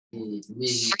All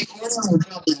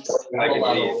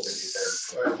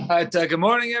right, good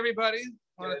morning, everybody.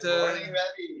 Wanted to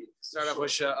start off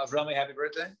with Avrami, happy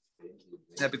birthday.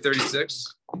 Happy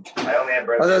 36. I only had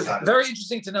birthday. Very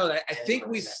interesting to know that I think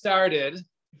we started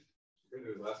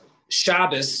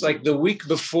Shabbos like the week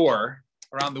before,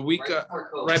 around the week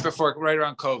right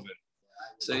around COVID.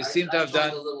 So you seem to have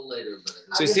done.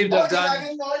 So you seem to have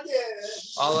done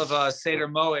all of Seder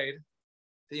Moed,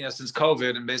 since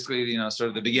COVID, and basically, sort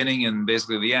of the beginning and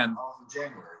basically the end.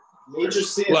 Major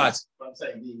sin. What? I'm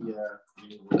saying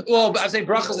Well, I'm saying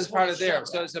brachos is part of there.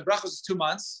 So brachos is 2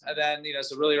 months, and then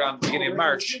so really around the beginning of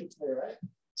March.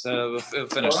 So we'll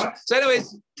finish. So,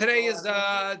 anyways, today is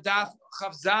Daf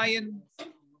Chav Zayin,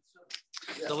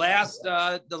 the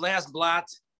last blot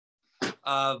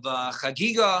of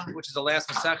Chagiga, which is the last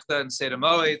Masechta in Seder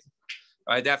Moed.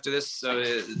 Right after this,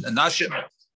 Nashim.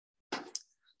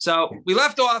 So we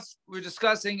left off. We were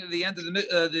discussing at the end of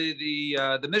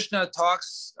the Mishnah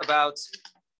talks about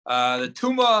the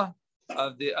Tumah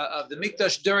of the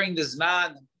Mikdash during the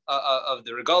Zman of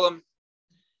the Regalim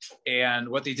and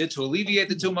what they did to alleviate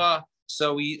the Tumah.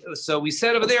 So we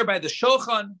said over there by the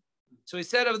Shochan. So we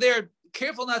said over there,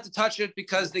 careful not to touch it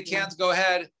because they can't go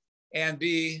ahead and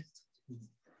it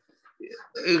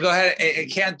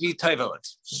can't be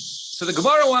Taivelit. So the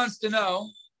Gemara wants to know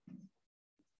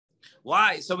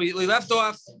why. So we left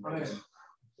off.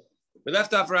 We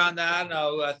left off around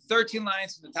 13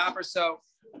 lines from the top or so,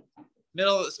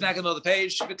 smack in the middle of the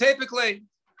page. But typically,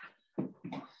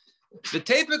 the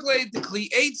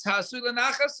kli'etz hasu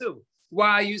lenachasu.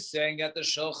 Why are you saying that the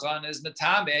shulchan is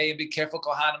metame and be careful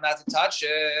kohanim not to touch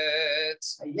it?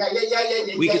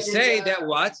 We could say that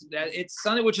it's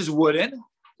something which is wooden,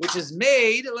 which is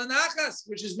made lenachas,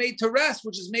 which is made to rest,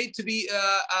 which is made to be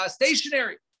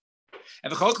stationary.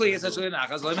 And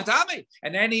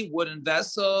any wooden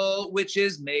vessel which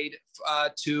is made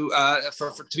to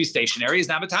be stationary is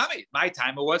not matami. My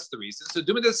time, or what's the reason? So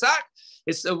do the sack.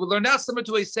 It's we learned out similar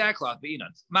to a sackcloth.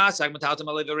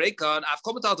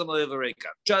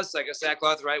 Just like a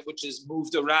sackcloth, right, which is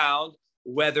moved around,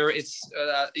 whether it's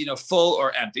full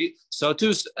or empty. So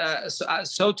too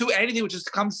anything which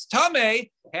comes tame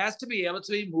has to be able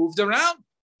to be moved around.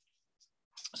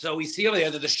 So we see over there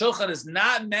that the shulchan is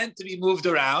not meant to be moved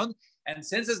around, and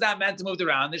since it's not meant to move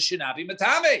around, it should not be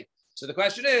matame. So the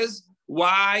question is,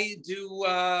 why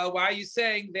are you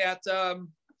saying that?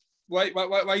 Why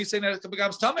are you saying that it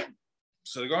becomes tummy?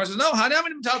 So the Gemara says, no.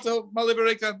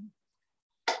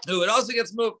 It also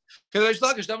gets moved. Reish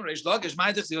Lakish,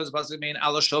 my text is supposed to mean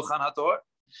ala shulchan hator.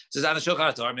 It says on the shulchan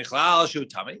hator, michlal shu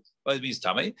tummy. What it means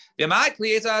tummy.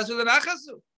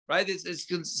 Right, it's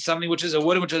something which is a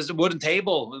wooden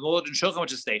table, a wooden shulchan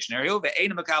which is stationary.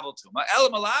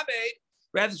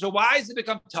 Rather, so why does it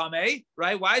become tamei?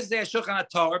 Right? Why is there a shulchan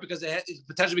hator? Because it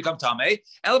potentially become tamei.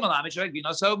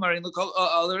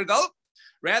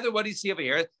 Rather, what do you see over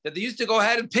here? That they used to go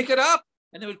ahead and pick it up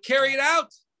and they would carry it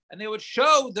out and they would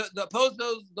show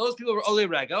those people were ole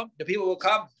rego. The people will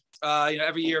come.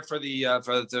 Every year for the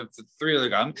 3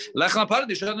 regam.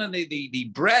 They showed them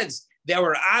the breads that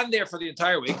were on there for the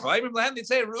entire week. They'd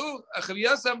say, right?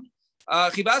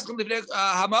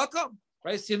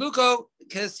 Siluko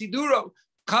kesiduro.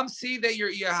 Come see that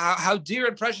how dear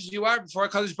and precious you are before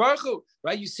HaKadosh Baruch Hu,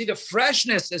 right? You see the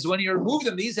freshness as when you remove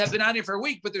them. These have been on here for a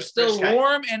week, but they're still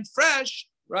warm and fresh,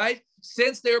 right?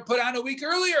 Since they were put on a week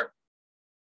earlier.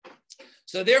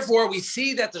 So therefore, we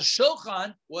see that the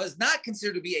shulchan was not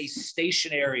considered to be a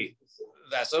stationary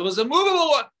vessel. It was a movable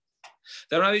one.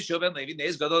 Right?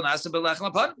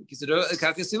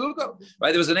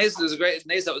 There was a great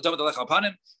nace that was done with the lechem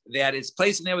apanim that it's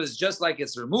placed in there was just like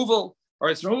its removal, or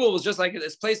its removal was just like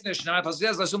it's placed in there. Because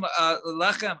there's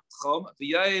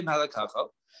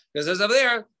over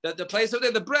there the place over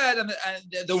there, the bread and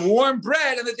the warm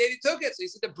bread, and the day they took it. So he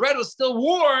said the bread was still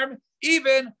warm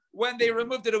even when they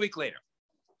removed it a week later.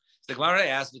 So the Gemara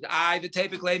asked, why don't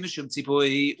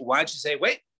you say,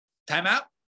 wait, time out?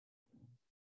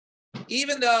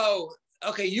 Even though,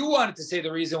 okay, you wanted to say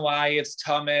the reason why it's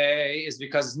tamei is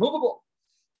because it's movable.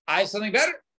 I have something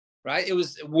better, right? It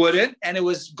was wooden and it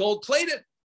was gold plated.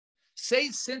 Say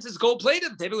since it's gold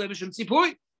plated, if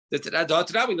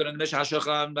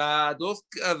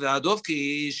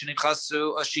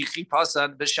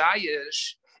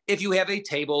you have a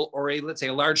table or let's say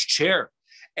a large chair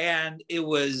and it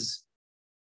was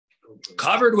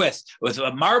covered with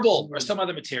a marble or some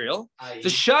other material. The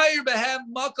shayir behem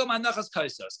makom anachas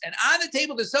kaisos. And on the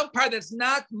table, there's some part that's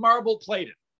not marble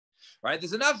plated, right?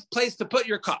 There's enough place to put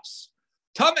your cups.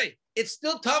 Tummy, it's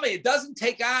still tummy. It doesn't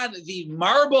take on the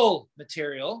marble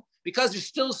material, because there's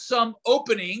still some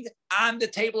opening on the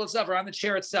table itself or on the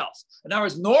chair itself. In other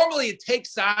words, normally it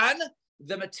takes on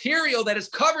the material that it's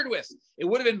covered with. It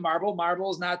would have been marble.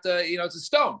 Marble is not it's a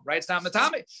stone, right? It's not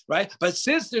matame, right? But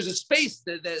since there's a space,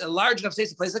 a large enough space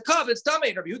to place a cup, it's tame.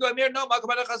 It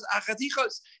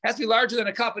has to be larger than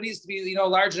a cup. It needs to be,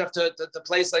 large enough to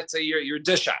place, like say, your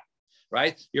dish on,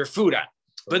 right? Your food on.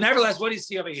 But nevertheless, what do you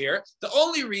see over here? The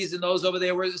only reason those over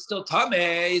there were still tame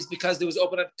is because there was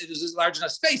open up, it was a large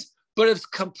enough space. But if it's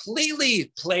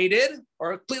completely plated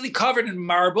or completely covered in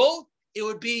marble, it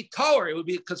would be tower. It would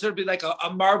be considered to be like a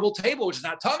marble table, which is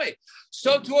not tame.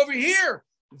 So to over here,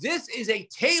 this is a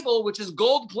table which is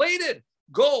gold plated.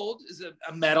 Gold is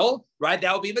a metal, right?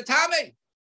 That would be matame.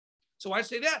 So why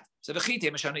say that? So maybe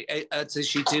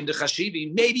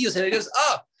you say this.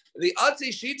 The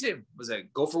Atzei Shitim was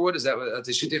that gopher wood? Is that what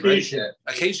Atzei Shitim? Right?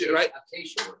 Acacia, right?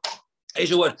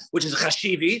 Acacia wood, which is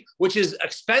chashivi, which is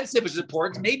expensive, which is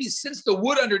important. Maybe since the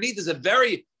wood underneath is a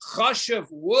very chashav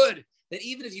wood, that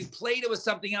even if you plate it with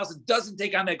something else, it doesn't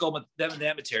take on that gold, that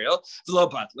material. V'lo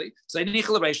batli. So I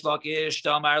nichel reish lakish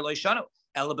damar loishanu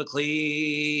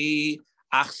elabekli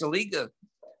achsaliga,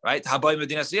 right? Haboy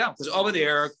medina siyam. Because over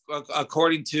there,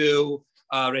 according to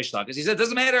Reish Lakish, he said it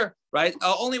doesn't matter, right?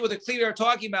 Only with the kli we are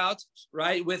talking about,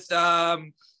 right? With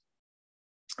it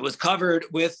was covered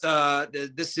with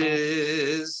this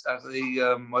is actually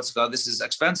what's it called? This is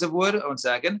expensive wood. 1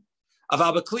 second.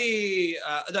 Avabakli,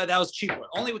 that was cheap wood.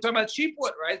 Only we're talking about cheap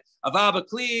wood, right?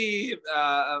 Avabakli,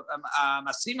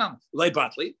 masimam,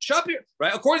 leibatli, shapir,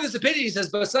 right? According to this opinion, he says,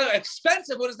 but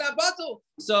expensive wood is not batul.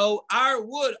 So our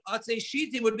wood, atzei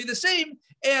shitim, would be the same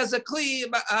as a kli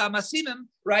masimam,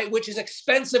 right? Which is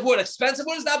expensive wood. Expensive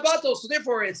wood is not batul. So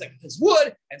therefore, it's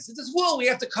wood. And since it's wool, we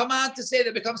have to come on to say that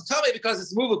it becomes tummy because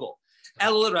it's movable.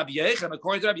 According to Rabbi Yechon, but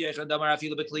according to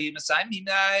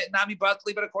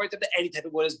any type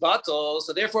of wood is batul.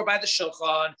 So therefore, by the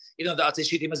shulchan, the atzei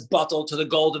shitim is batul to the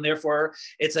gold, and therefore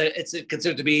it's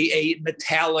considered to be a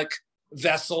metallic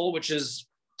vessel, which is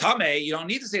tameh. You don't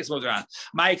need to say it's moved around.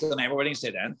 Michael, what do you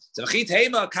say then?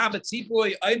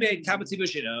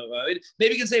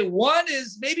 Maybe you can say one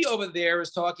is maybe over there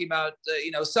is talking about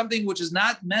something which is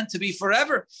not meant to be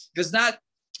forever. If it's not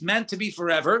meant to be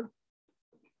forever.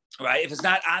 Right. If it's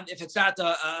not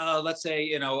let's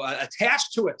say,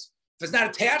 attached to it, if it's not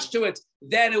attached to it,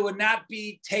 then it would not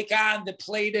take on the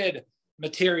plated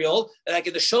material. Like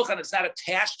in the shulchan, it's not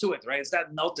attached to it, right? It's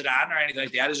not melted on or anything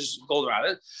like that. It's just gold around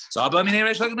it. So, but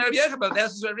that's what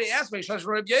everybody asked me.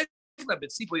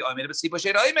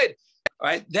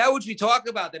 Right, that which we talk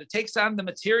about, that it takes on the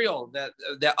material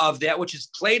that which is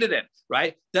plated in,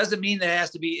 right? Doesn't mean that it has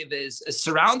to be is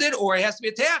surrounded or it has to be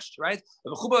attached, right?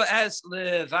 As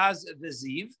levaz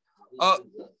v'ziv,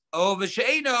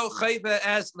 v'sheino chayva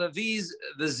as leviz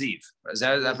v'ziv. Is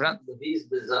that pronounced?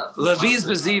 Leviz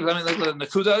v'ziv. Let me look at the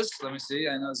nakudos. Let me see.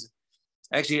 I know.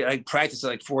 Actually, I practiced it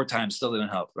like 4 times, still didn't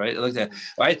help, right? Look at that,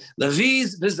 right?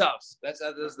 Leviz v'zav. That's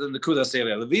the kudos say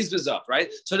there. Leviz v'zav, right?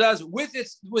 So it does with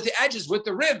the edges, with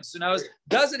the rims. So now,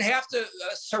 does it have to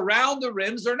surround the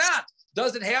rims or not?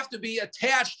 Does it have to be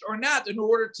attached or not in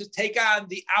order to take on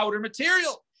the outer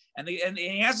material? And the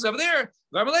answers over there.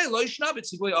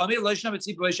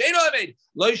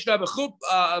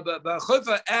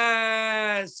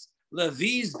 As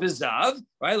Leviz bezav,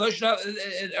 right?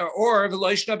 Or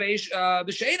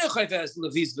b'sheina chayfes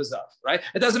leviz bezav, right?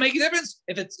 It doesn't make a difference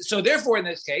if it's so. Therefore, in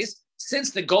this case,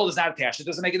 since the gold is not attached, it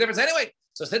doesn't make a difference anyway.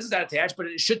 So since it's not attached, but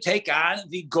it should take on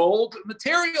the gold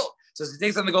material. So it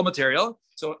takes on the gold material.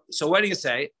 So what do you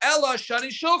say? Ella shani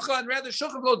shulchan. Rather, shulchan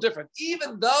is a little different.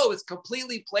 Even though it's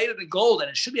completely plated in gold and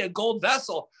it should be a gold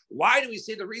vessel, why do we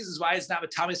say the reasons why it's not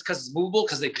matami? Because it's movable.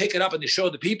 Because they pick it up and they show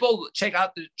the people. Check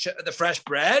out the fresh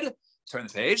bread. Turn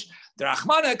the page. The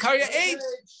Rachmana karya eights,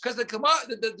 because the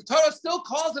Torah still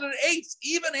calls it an eights,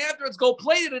 even after it's gold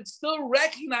plated. It still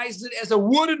recognizes it as a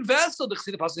wooden vessel. The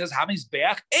Chassidus Pasuk says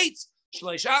Hamizbeach eights.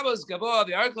 Shleish Amos Gavoa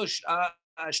v'Archol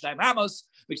Shtayim Amos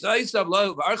v'Ktoisav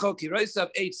Lo v'Archol Kiroisav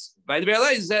eights. By the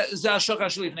way, Zal Shokha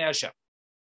Shalif Ne'Hashem.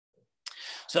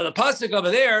 So the pasuk over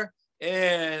there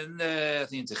in I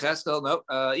think it's Yecheskel.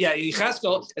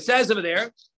 Yecheskel. It says over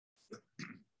there.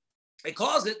 It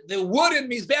calls it the wooden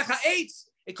Mizbeach Eitz.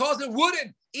 It calls it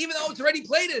wooden, even though it's already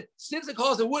plated. Since it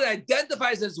calls it wood, it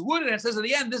identifies as wooden. And it says at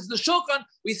the end, this is the shulchan.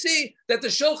 We see that the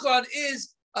shulchan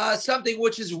is something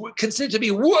which is considered to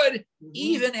be wood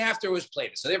even after it was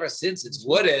plated. So therefore, since it's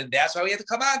wooden, that's why we have to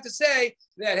come on to say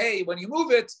that, hey, when you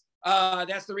move it,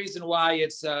 that's the reason why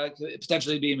it's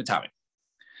potentially being matami.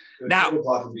 Now,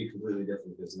 tablecloth would be completely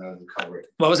different because now the cover.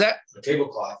 What was that? The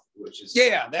tablecloth, which is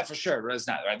that for sure. It's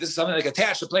not right. This is something like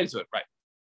attached to plate to it, right?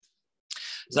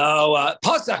 So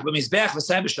pasuk b'mizbech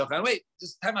v'sem b'shulchan. Wait,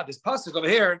 just time out. This pasuk over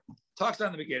here talks about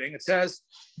in the beginning. It says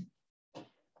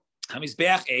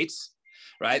hamizbech eitz.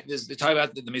 Right, they're talking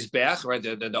about the mizbech, right,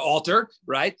 the altar,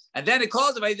 right, and then it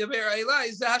calls it by the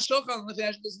is the shulchan.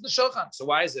 This is the shulchan. So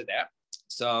why is it that?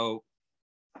 So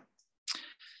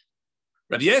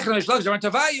Rabbi Yechon Shlosh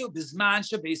Tavayu Bisman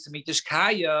Beis Hamikdash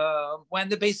Kaya, when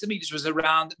the Beis Hamikdash was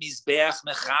around, mizbech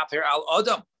mechaper al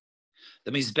Adam.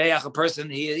 The mizbech, a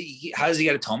person, he how does he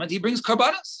get atonement? He brings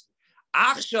karbanos.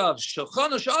 But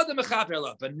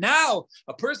now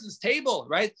a person's table,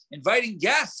 right, inviting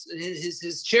guests,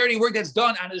 his charity work that's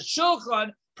done on his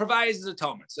shulchan provides his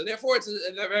atonement. So therefore, it's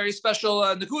a very special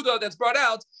nekuda that's brought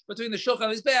out between the shulchan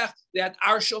and mizbech, that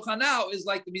our shulchan now is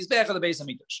like the mizbech of the Beis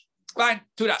Hamikdash. Fine,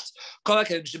 2 dots.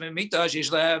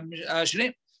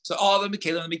 So all of them,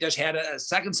 Kelim and Mikdash had a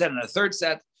second set and a third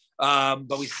set.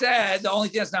 But we said the only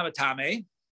thing that's not a tame.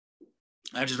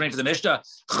 I'm just reading for the Mishnah.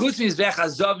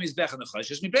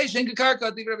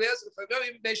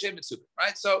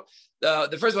 Right? So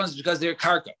the first one is because they're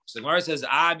karka. So the Gemara says,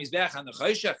 mizbech and the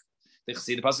choshech. The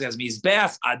pasuk has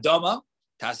mizbech adama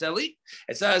taseli.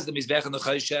 It says the mizbech and the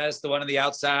choshech, the one on the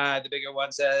outside. The bigger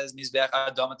one says mizbech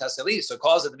adama taseli. So it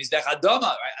calls it the mizbech adama,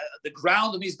 right? The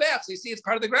ground of mizbech. So you see, it's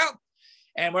part of the ground.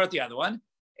 And we're at the other one.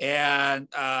 And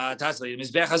taseli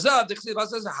mizbech hazav. The pasuk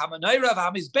says hamanayra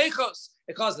v'hamizbechos.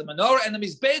 It calls the menorah and the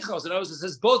mizbechos. And it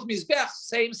says both mizbech,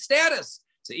 same status.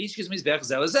 So each gives mizbech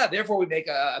zelazeh. Therefore, we make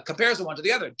a comparison one to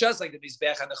the other. Just like the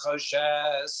mizbech and the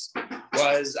choshes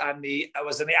was on the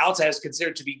outside, is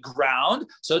considered to be ground.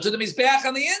 So to the mizbech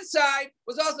on the inside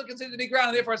was also considered to be ground.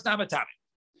 And therefore, it's not matami.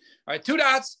 All right, 2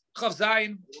 dots. Chav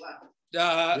zayin.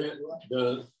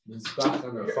 The mizbech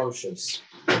and the choshes.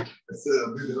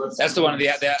 That's the one on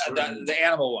the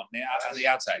animal one on the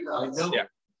outside. I know. Yeah.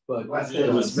 But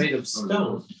it was made of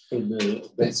stone in the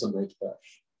base of mizbech.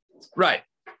 Right.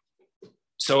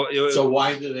 So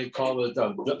why do they call it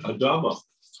a dama?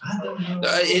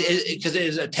 Because it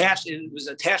is attached. It was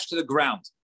attached to the ground.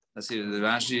 Let's see the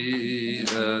Rashi.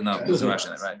 No, it's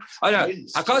Rashi, right? Oh no.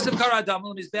 Hakasim kara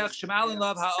adamul mizbech shemalin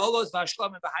love ha'olos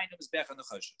v'ashlamim behind him mizbech and the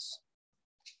choshes.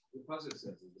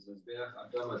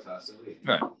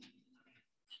 Right.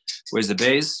 Where's the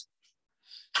base?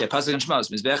 Yeah, pasuk and shmos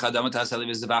mizbech adamul tasali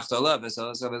v'zevachta love.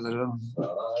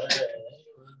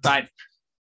 Fine.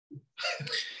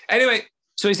 Anyway.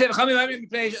 So he said,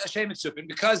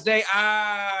 because they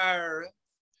are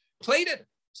plated.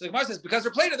 So the Gemara says, because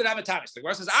they're plated, they're not metamis. The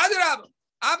Gemara says,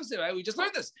 opposite, right? We just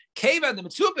learned this.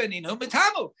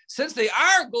 Since they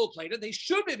are gold plated, they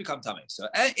should become tummy. So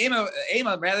Ema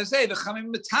rather say, maybe the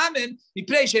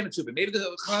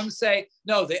Chachamim say,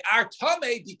 no, they are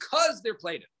tummy because they're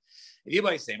plated. If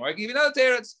you say more, I can give you another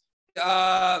teretz.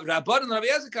 Rabban and Rabbi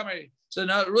Yezer come here. So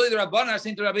now, really, the Rabban are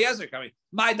saying to Rabbi Yezer,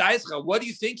 "My daischa, what are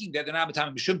you thinking that they're not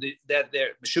matami mishumti, that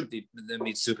they're mishumti the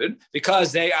mitzupin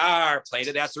because they are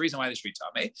plated? That's the reason why they should be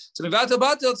tame. So mivato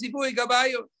batel tzipui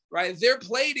gabayu, right? Their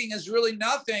plating is really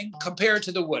nothing compared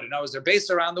to the wood. In other words, they're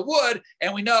based around the wood,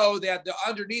 and we know that the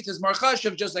underneath is more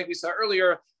chashav, just like we saw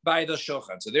earlier by the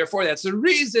shulchan. So therefore, that's the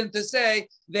reason to say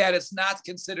that it's not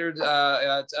considered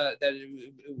that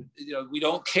we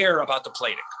don't care about the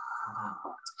plating.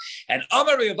 And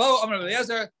Amar Riyavo, Amar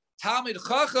Eliezer, Talmid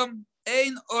Chacham,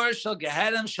 Ein Or Shel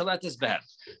Gehenim Shaletes Behem,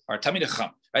 or Talmid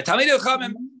Chacham. Right, Talmid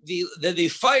Chacham, the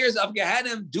fires of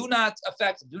Gehenim do not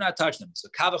affect them, do not touch them. So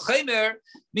Kavachemer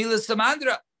Milas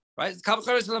Salamandra, right?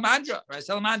 Kavachemer Salamandra, right?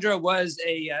 Salamandra was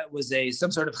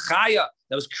some sort of chaya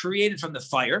that was created from the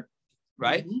fire,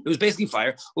 right? It was basically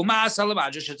fire. Uma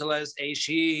Salamandra Shateles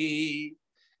Eishi.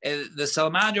 The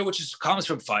salamander, which comes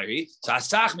from fiery, so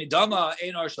asach midama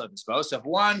ein or shlemispo. So if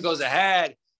one goes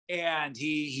ahead and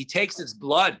he takes its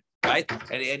blood, right,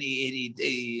 and he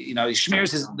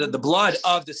smears the blood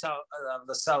of the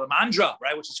salamandra,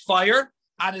 right, which is fire,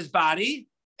 on his body,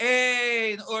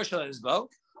 ein or shlemispo.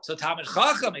 So Talmid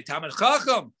Chacham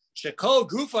shekol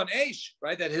gufan eish,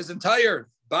 right, that his entire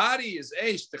body is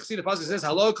eish. The Chassidus pasuk says,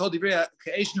 "Halo kol divrei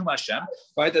eish num Hashem,"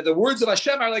 right, that the words of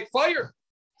Hashem are like fire.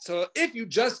 So if you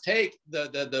just take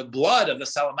the blood of the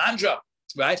salamandra,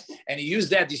 right, and you use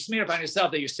that, you smear upon yourself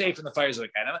that you're safe from the fires of the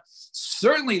Gehenim,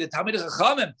 certainly the Talmid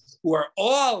Chachamim, who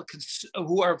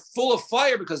are full of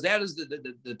fire, because that is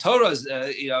the Torah is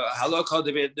Halo kol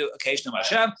divrei eish num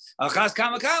Hashem, achas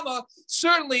kama kama.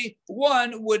 Certainly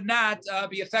one would not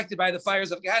be affected by the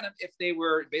fires of Gehenim if they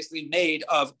were basically made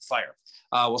of fire.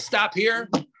 We'll stop here.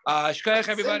 Shkoyach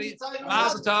everybody.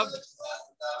 Mazel tov.